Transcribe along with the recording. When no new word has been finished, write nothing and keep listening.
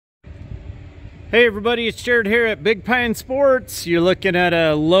Hey everybody, it's Jared here at Big Pine Sports. You're looking at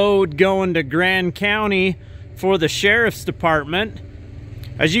a load going to Grand County for the Sheriff's Department.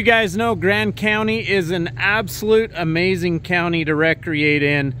 As you guys know, Grand County is an absolute amazing county to recreate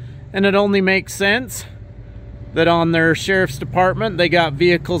in, and it only makes sense that on their Sheriff's Department they got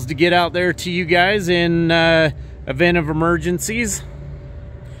vehicles to get out there to you guys in event of emergencies.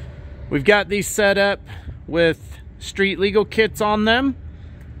 We've got these set up with street legal kits on them,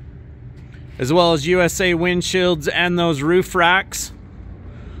 as well as USA windshields and those roof racks.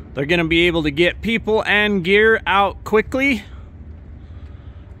 They're going to be able to get people and gear out quickly.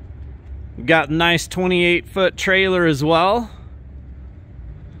 We've got a nice 28-foot trailer as well.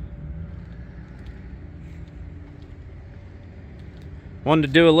 Wanted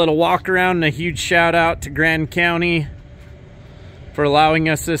to do a little walk around, and a huge shout out to Grand County for allowing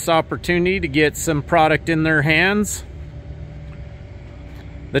us this opportunity to get some product in their hands.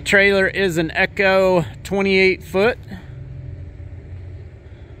 The trailer is an Echo 28-foot.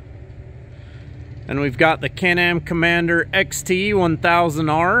 And we've got the Canam Commander XT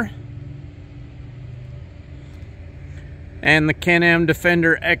 1000R. And the Canam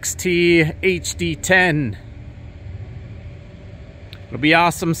Defender XT HD10. It'll be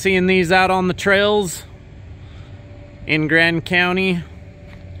awesome seeing these out on the trails in Grand County.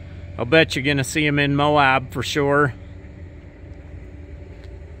 I'll bet you're gonna see them in Moab for sure.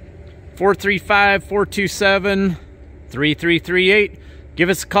 435-427-3338. Give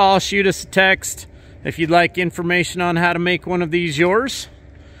us a call, shoot us a text if you'd like information on how to make one of these yours.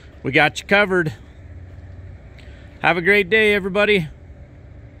 We got you covered. Have a great day, everybody.